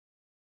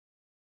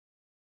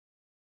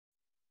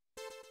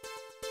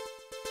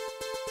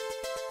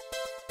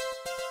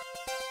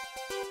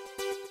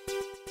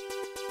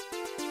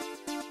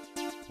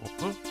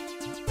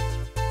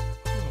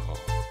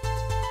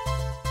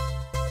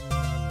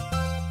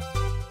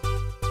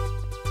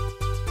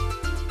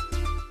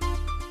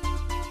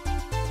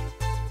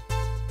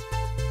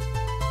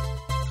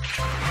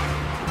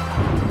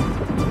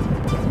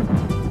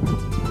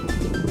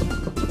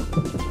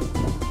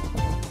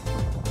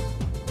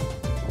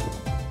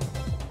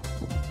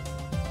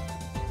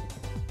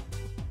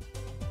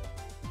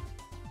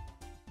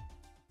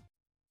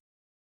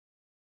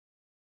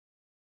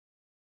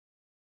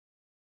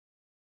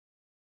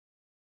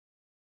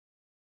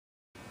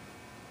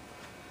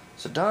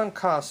So Don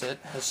Cossett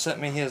has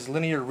sent me his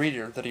linear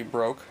reader that he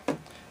broke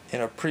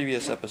in a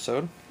previous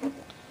episode.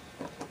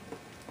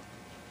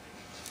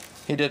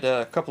 He did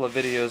a couple of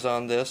videos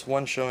on this,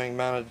 one showing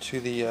mounted to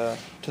the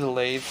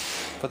lathe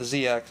for the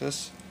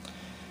Z-axis,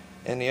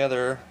 and the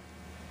other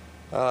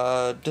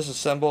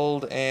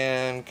disassembled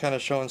and kind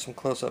of showing some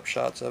close-up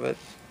shots of it.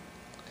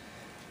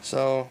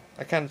 So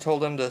I kind of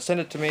told him to send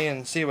it to me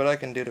and see what I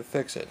can do to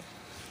fix it.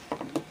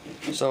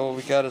 So what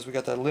we got is we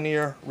got the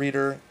linear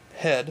reader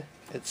head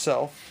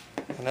itself,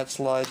 and that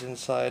slides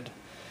inside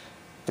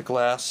the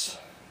glass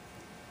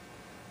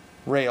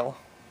rail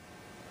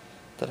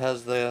that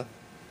has the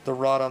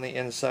rod on the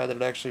inside that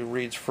it actually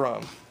reads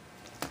from.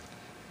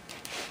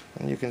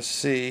 And you can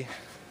see,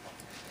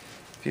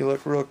 if you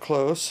look real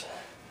close,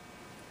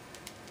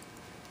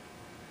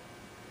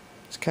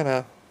 it's kind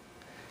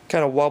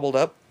of wobbled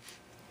up.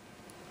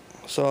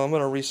 So I'm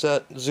going to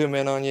reset, zoom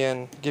in on you,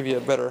 and give you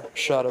a better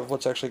shot of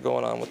what's actually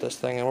going on with this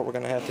thing and what we're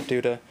going to have to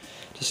do to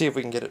see if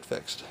we can get it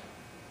fixed.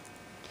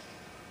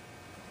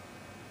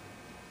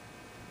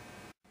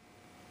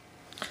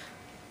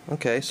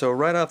 Okay, so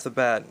right off the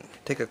bat,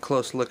 take a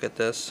close look at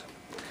this.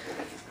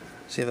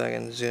 See if I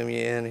can zoom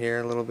you in here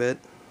a little bit.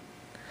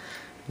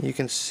 You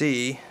can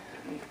see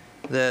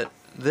that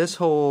this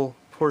whole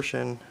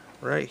portion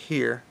right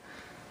here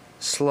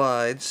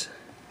slides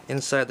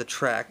inside the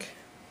track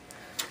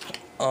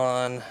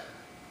on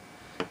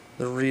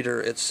the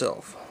reader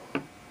itself.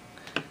 And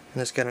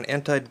it's got an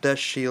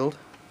anti-dust shield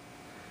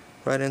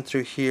right in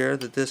through here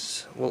that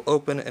this will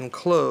open and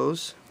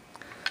close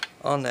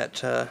on that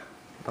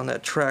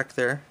track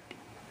there.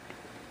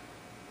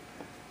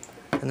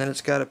 And then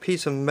it's got a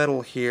piece of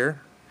metal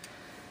here,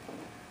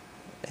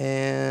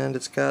 and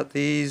it's got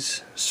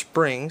these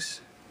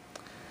springs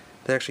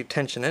that actually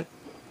tension it.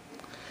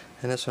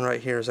 And this one right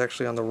here is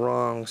actually on the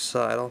wrong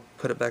side. I'll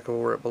put it back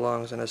over where it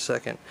belongs in a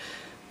second.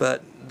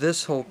 But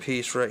this whole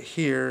piece right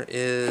here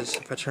is,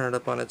 if I turn it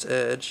up on its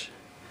edge,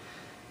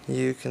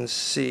 you can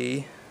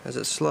see as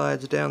it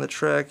slides down the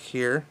track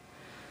here,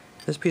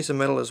 this piece of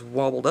metal is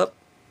wobbled up,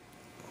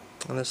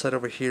 and this side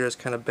over here is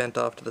kind of bent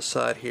off to the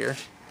side here.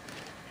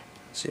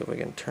 Let's see if we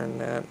can turn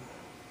that.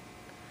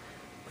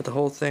 But the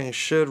whole thing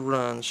should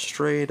run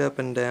straight up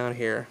and down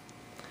here.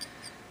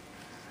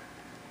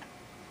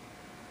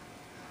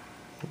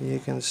 You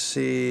can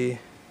see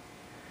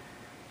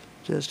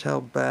just how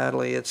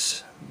badly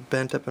it's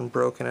bent up and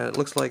broken, and it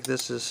looks like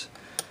this is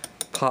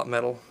pot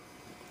metal,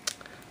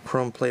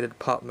 chrome plated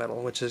pot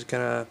metal, which is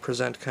going to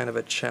present kind of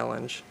a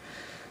challenge.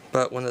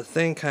 But when the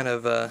thing kind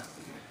of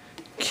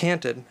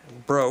canted,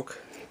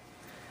 broke,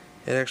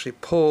 it actually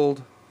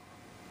pulled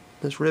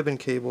this ribbon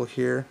cable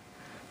here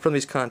from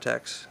these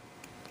contacts,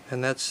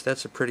 and that's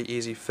a pretty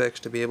easy fix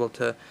to be able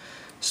to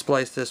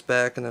splice this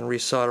back and then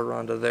resolder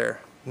onto there.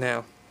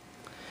 Now,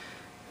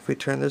 if we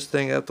turn this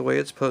thing up the way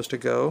it's supposed to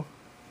go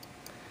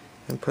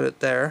and put it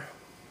there,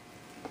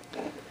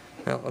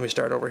 now let me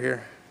start over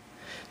here.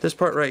 This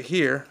part right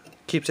here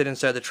keeps it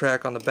inside the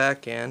track on the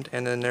back end,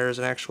 and then there's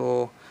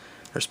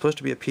supposed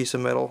to be a piece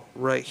of metal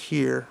right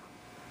here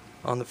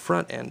on the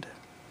front end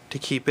to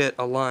keep it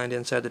aligned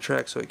inside the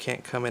track so it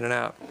can't come in and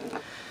out.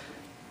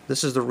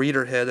 This is the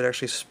reader head that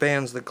actually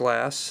spans the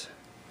glass,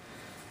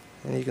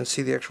 and you can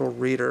see the actual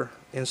reader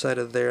inside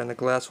of there, and the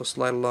glass will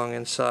slide along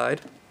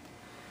inside.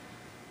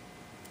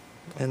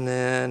 And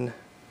then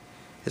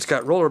it's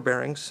got roller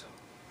bearings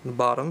on the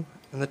bottom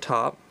and the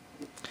top,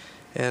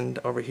 and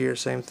over here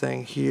same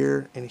thing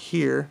here and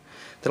here,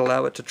 that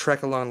allow it to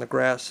track along the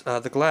glass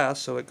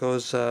so it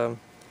goes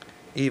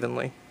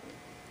evenly.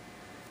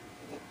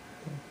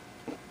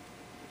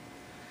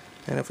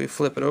 And if we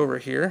flip it over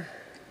here,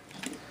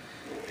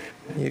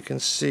 you can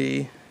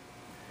see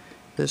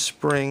this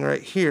spring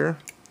right here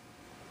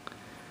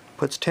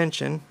puts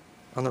tension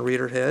on the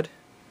reader head,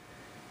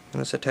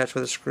 and it's attached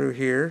with a screw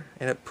here,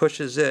 and it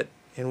pushes it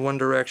in one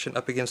direction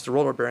up against the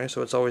roller bearing,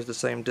 so it's always the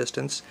same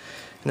distance.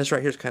 And this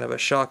right here is kind of a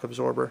shock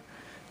absorber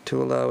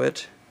to allow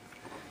it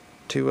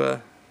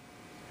to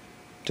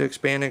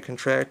expand and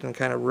contract and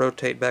kind of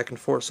rotate back and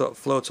forth so it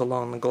floats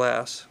along the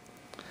glass.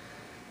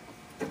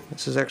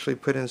 This is actually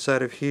put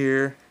inside of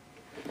here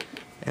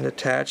and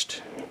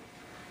attached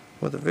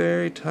with a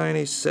very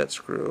tiny set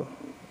screw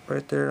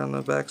right there on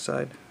the back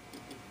side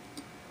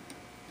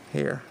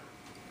here.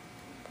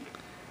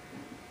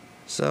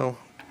 So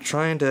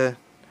trying to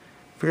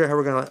figure out how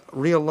we're going to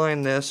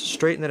realign this,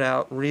 straighten it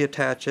out,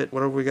 reattach it,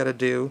 whatever we got to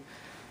do,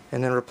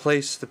 and then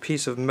replace the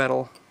piece of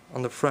metal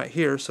on the front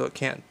here so it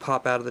can't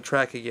pop out of the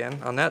track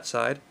again on that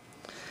side.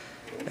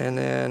 And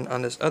then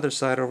on this other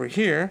side over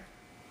here,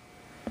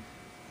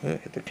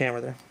 hit the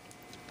camera there,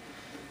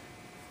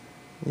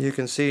 you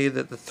can see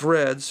that the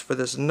threads for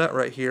this nut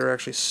right here are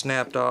actually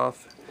snapped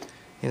off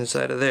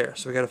inside of there.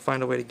 So we got to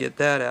find a way to get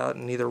that out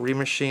and either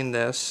remachine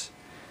this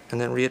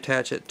and then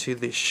reattach it to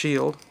the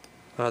shield,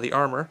 the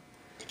armor.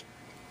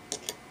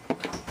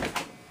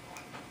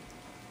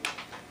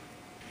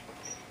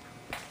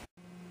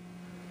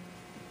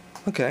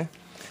 Okay,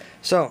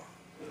 so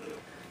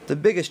the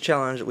biggest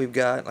challenge that we've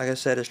got, like I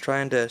said, is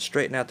trying to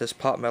straighten out this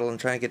pot metal and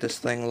trying to get this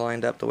thing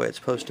lined up the way it's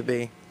supposed to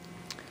be.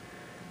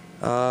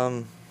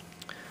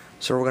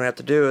 So what we're going to have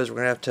to do is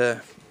we're going to have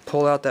to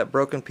pull out that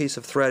broken piece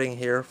of threading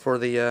here for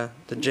the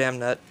jam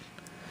nut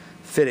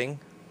fitting,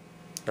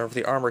 or for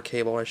the armor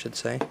cable I should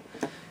say.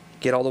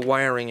 Get all the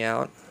wiring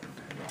out.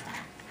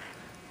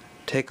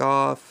 Take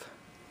off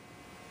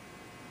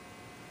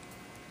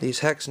these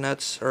hex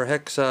nuts, or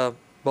hex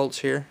bolts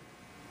here,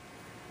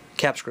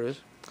 cap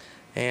screws,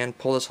 and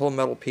pull this whole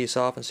metal piece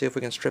off and see if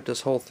we can strip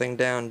this whole thing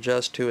down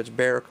just to its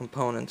bare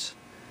components.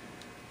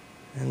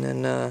 And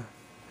then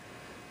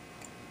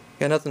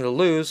got nothing to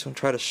lose, and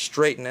try to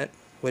straighten it,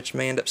 which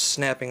may end up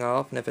snapping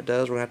off, and if it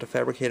does we're going to have to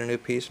fabricate a new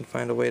piece and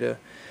find a way to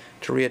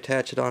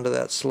reattach it onto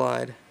that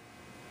slide.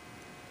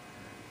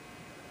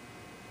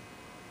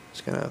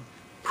 It's going to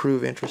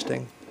prove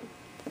interesting.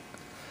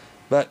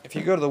 But if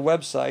you go to the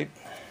website,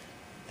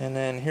 and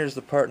then here's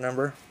the part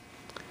number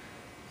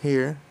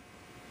here.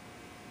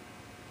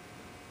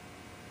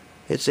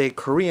 It's a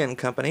Korean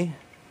company,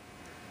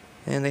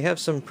 and they have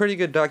some pretty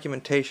good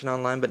documentation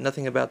online, but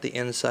nothing about the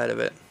inside of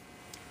it.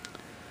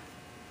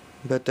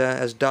 But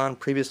as Don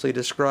previously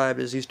described,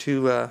 is these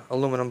two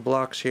aluminum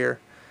blocks here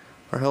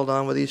are held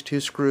on with these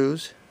two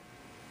screws.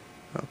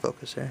 I'll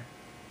focus there.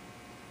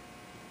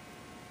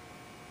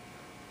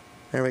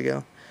 There we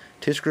go.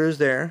 Two screws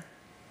there.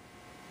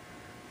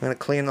 I'm going to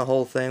clean the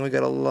whole thing. We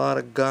got a lot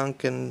of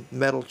gunk and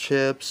metal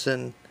chips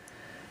and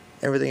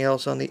everything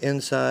else on the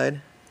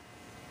inside.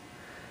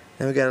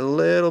 And we got a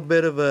little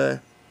bit of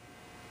a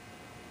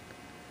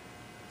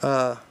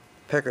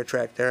pecker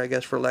track there, I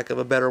guess, for lack of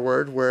a better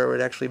word, where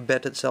it actually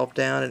bent itself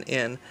down and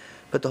in.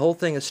 But the whole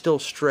thing is still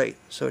straight,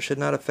 so it should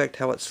not affect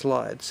how it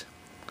slides.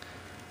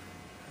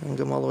 And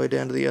come all the way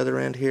down to the other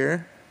end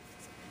here.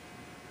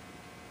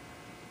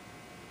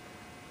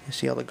 You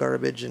see all the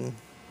garbage and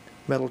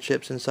metal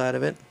chips inside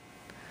of it.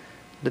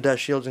 The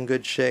dust shield's in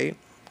good shape,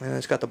 and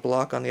it's got the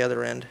block on the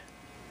other end,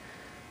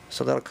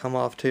 so that'll come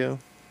off too.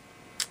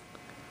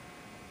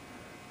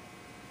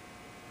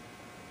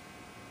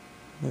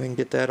 We can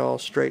get that all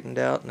straightened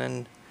out and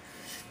then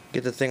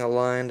get the thing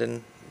aligned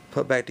and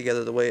put back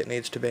together the way it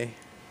needs to be.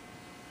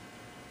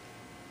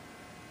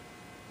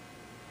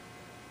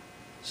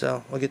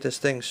 So we'll get this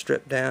thing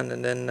stripped down,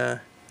 and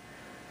then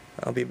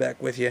I'll be back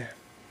with you.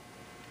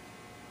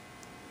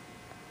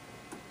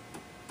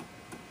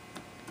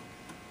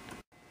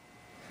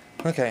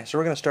 Okay, so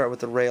we're going to start with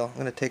the rail. I'm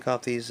going to take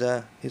off these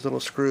little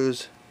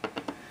screws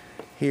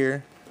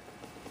here.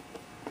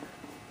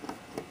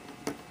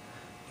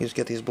 You just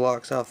get these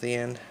blocks off the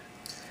end.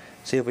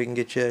 See if we can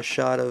get you a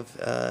shot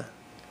of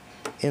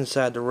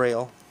inside the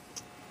rail.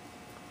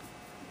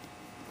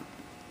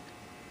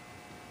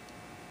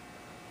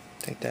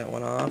 Take that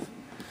one off.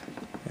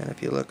 And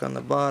if you look on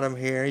the bottom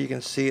here, you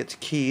can see it's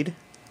keyed.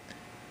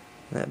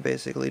 And that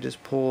basically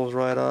just pulls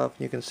right off.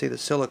 You can see the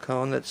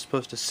silicone that's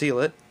supposed to seal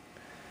it.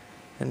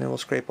 And then we'll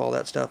scrape all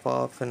that stuff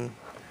off and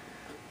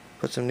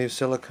put some new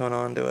silicone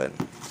onto it.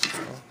 So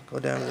go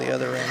down to the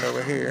other end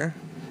over here.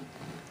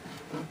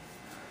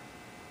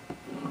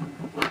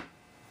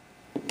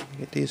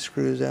 Get these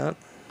screws out.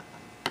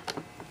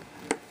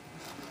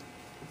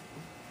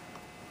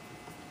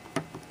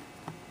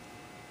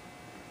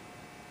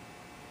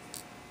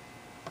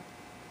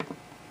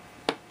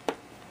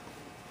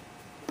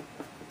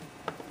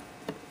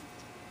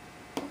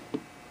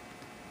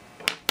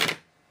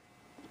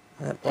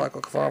 That block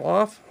will fall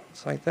off,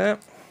 just like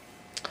that.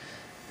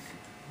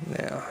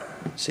 Now,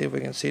 see if we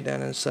can see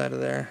down inside of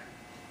there.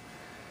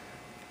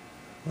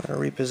 I'm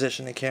going to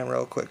reposition the camera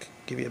real quick,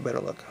 give you a better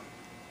look.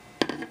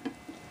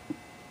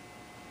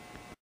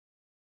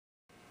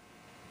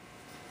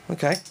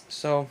 Okay,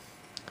 so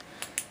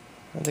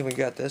I think we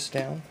got this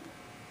down.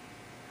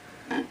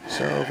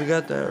 So we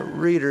got the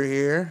reader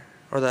here,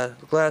 or the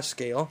glass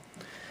scale,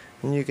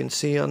 and you can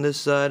see on this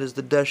side is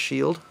the dust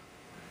shield.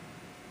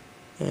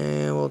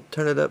 And we'll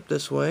turn it up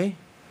this way.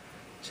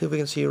 See if we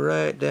can see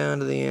right down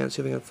to the end.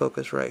 See if we can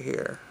focus right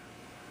here.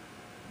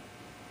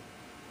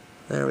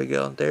 There we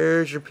go.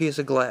 There's your piece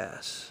of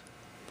glass.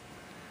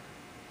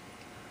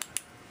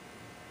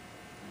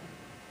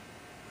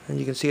 And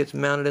you can see it's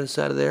mounted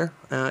inside of there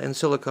in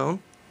silicone.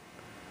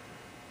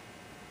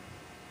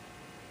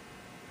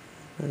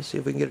 Let's see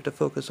if we can get it to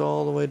focus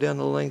all the way down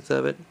the length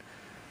of it.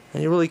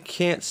 And you really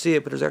can't see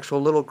it, but there's actual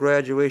little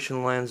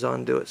graduation lines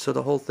onto it. So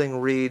the whole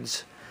thing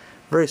reads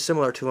very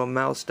similar to a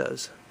mouse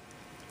does.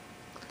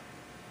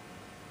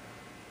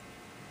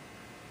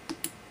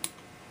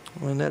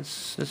 And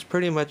that's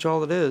pretty much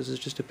all it is.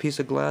 It's just a piece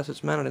of glass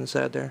that's mounted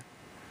inside there.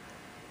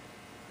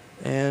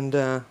 And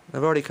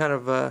I've already kind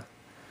of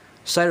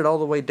sighted all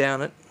the way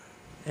down it,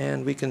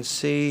 and we can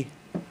see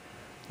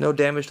no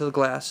damage to the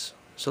glass.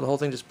 So the whole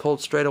thing just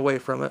pulled straight away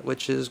from it,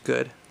 which is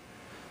good.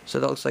 So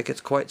that looks like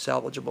it's quite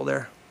salvageable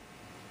there.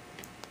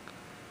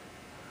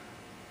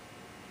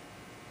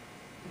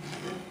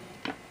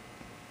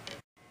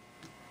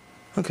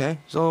 Okay,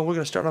 so we're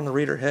going to start on the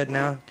reader head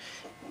now,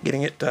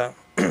 getting it,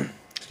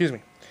 excuse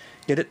me,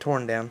 get it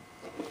torn down.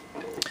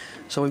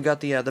 So we've got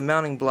the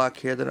mounting block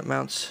here that it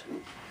mounts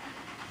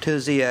to the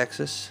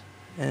Z-axis,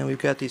 and we've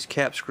got these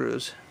cap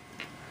screws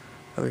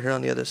over here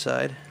on the other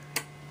side.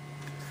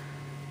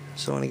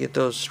 So I'm going to get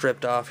those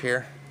stripped off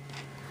here,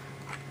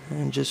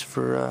 and just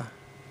for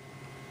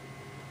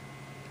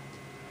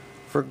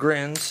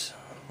grins,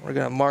 we're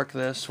going to mark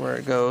this where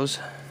it goes.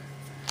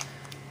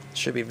 It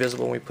should be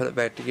visible when we put it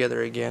back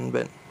together again,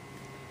 but I'm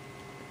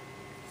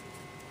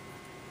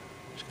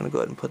just going to go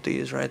ahead and put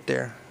these right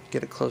there,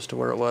 get it close to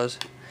where it was.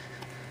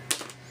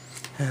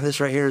 And this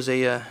right here is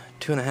a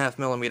 2.5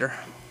 millimeter.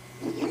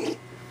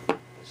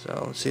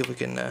 So let's see if we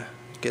can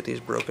get these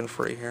broken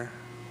free here.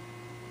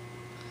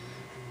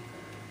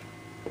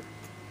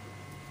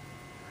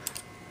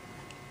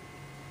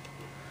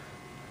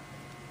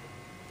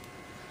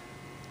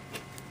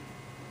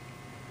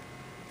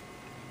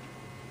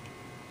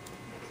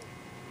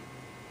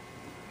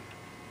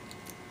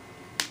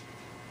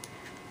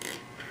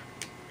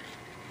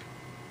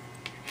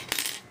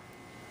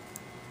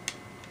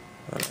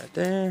 Right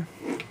there.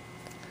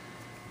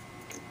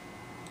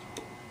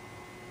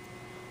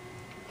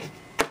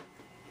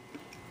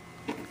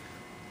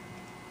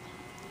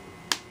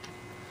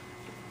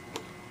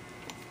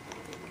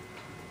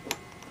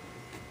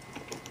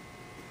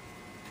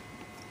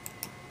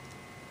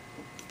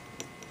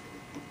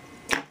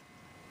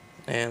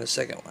 And the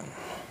second one.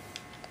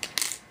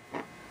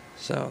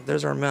 So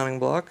there's our mounting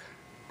block.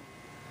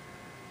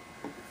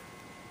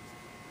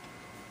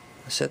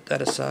 Set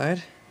that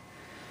aside.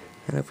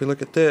 And if we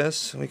look at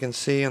this, we can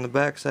see on the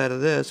back side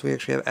of this, we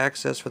actually have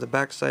access for the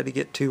back side to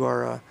get to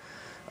our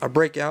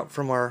breakout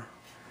from our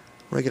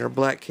regular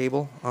black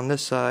cable on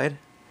this side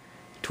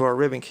to our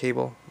ribbon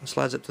cable. It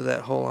slides up to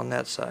that hole on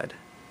that side.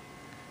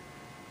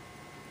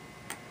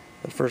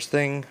 The first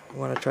thing, we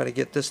want to try to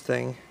get this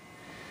thing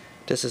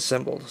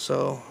disassembled.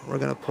 So we're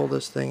going to pull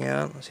this thing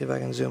out. Let's see if I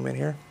can zoom in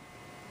here.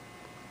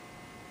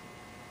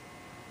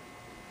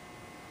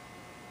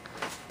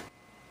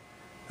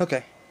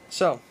 Okay,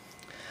 so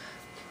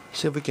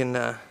see if we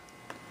can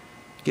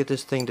get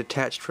this thing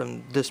detached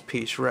from this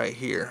piece right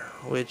here,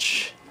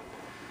 which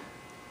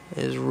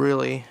is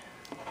really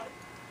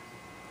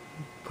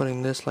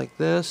putting this like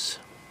this,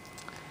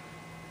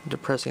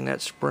 depressing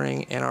that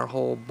spring, and our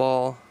whole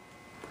ball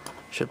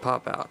should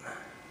pop out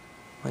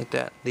like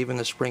that, leaving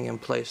the spring in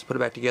place. Put it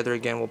back together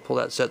again, we'll pull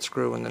that set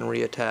screw and then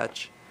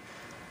reattach.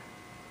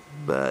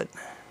 But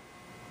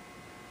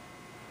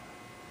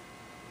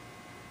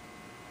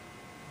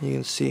you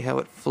can see how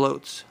it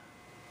floats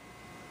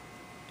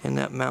in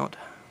that mount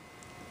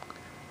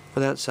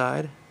for that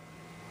side.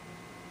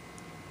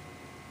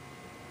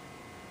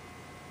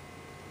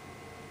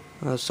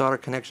 And those solder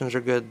connections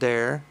are good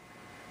there,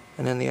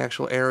 and then the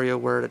actual area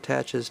where it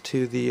attaches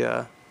to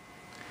the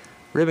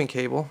ribbon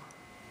cable,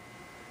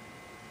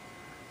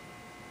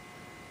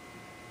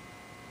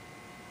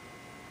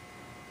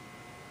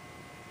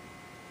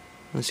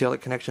 and see all the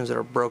connections that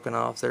are broken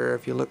off there.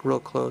 If you look real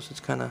close, it's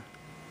kind of a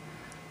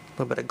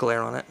little bit of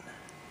glare on it.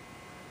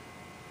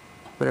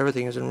 But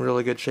everything is in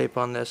really good shape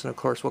on this, and of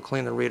course we'll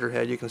clean the reader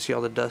head. You can see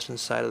all the dust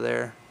inside of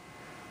there.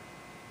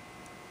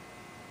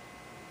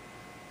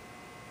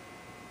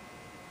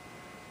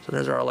 So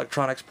there's our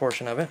electronics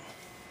portion of it.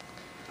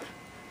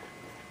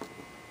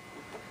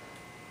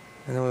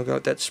 And then we've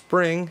got that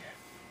spring.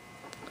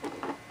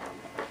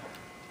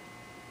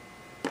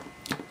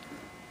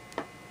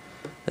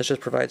 This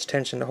just provides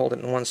tension to hold it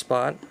in one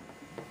spot,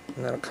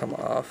 and that'll come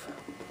off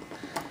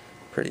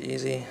pretty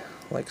easy,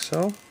 like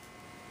so.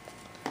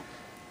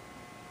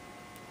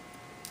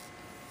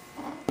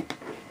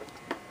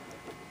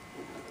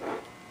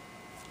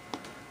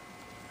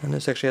 And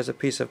this actually has a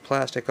piece of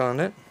plastic on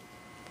it,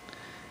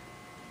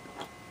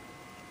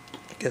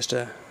 I guess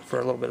for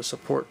a little bit of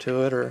support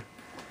to it, or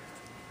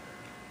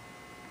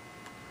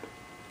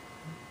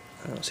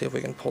let's see if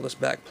we can pull this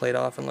back plate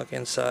off and look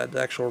inside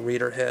the actual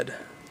reader head.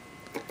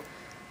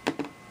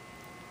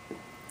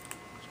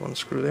 There's one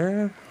screw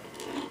there.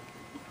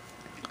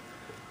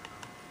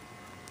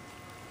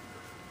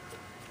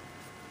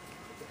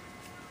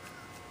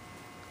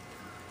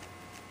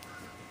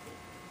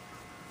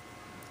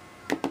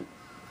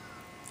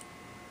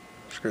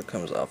 Screw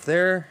comes off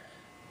there.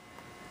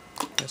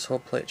 This whole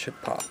plate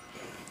should pop.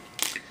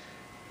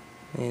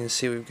 And you can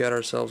see we've got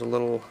ourselves a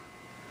little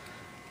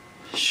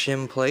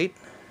shim plate,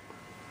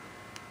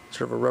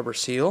 sort of a rubber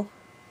seal,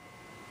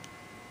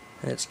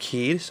 and it's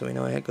keyed, so we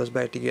know it goes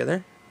back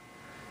together.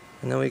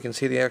 And then we can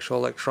see the actual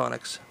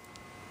electronics.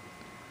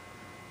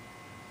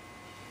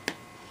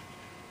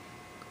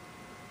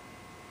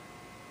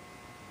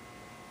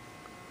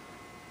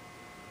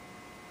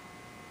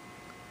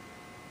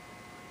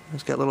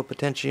 It's got little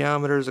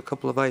potentiometers, a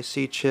couple of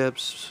IC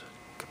chips,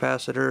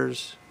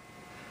 capacitors,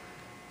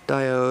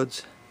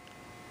 diodes,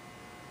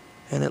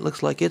 and it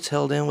looks like it's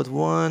held in with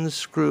one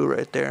screw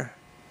right there.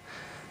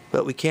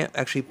 But we can't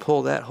actually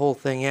pull that whole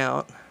thing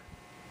out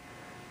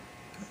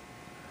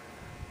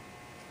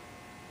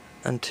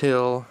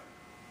until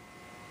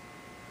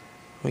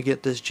we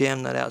get this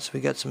jam nut out, so we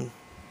got some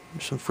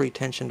free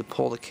tension to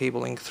pull the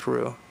cabling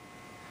through.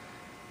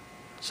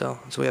 So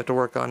we have to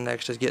work on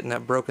next is getting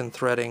that broken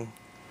threading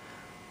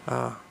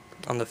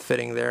on the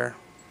fitting there.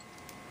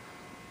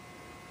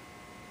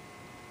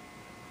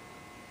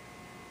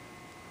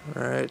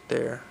 Right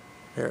there.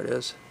 There it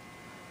is.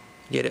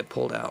 Get it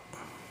pulled out.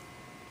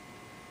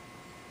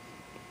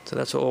 So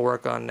that's what we'll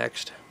work on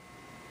next.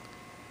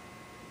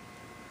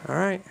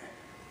 Alright.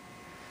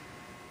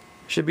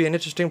 Should be an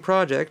interesting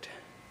project.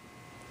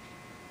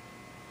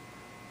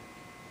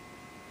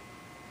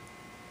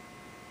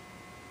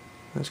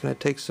 It's going to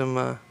take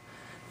some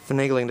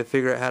finagling to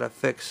figure out how to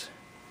fix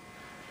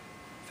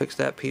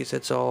that piece.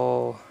 It's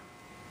all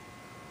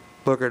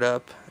boogered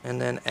up,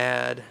 and then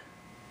add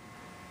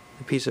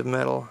a piece of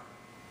metal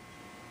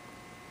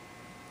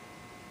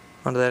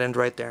onto that end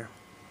right there.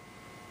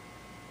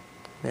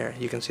 There,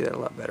 you can see that a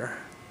lot better.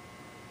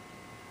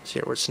 See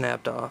where it's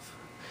snapped off.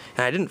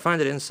 And I didn't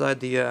find it inside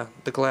the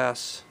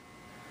glass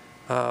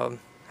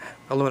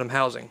aluminum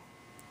housing,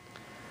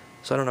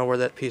 so I don't know where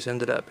that piece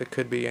ended up. It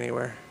could be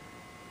anywhere,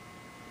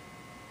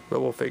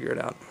 but we'll figure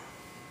it out.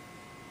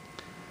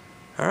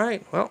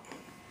 Alright, well,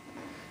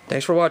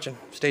 thanks for watching.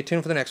 Stay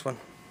tuned for the next one.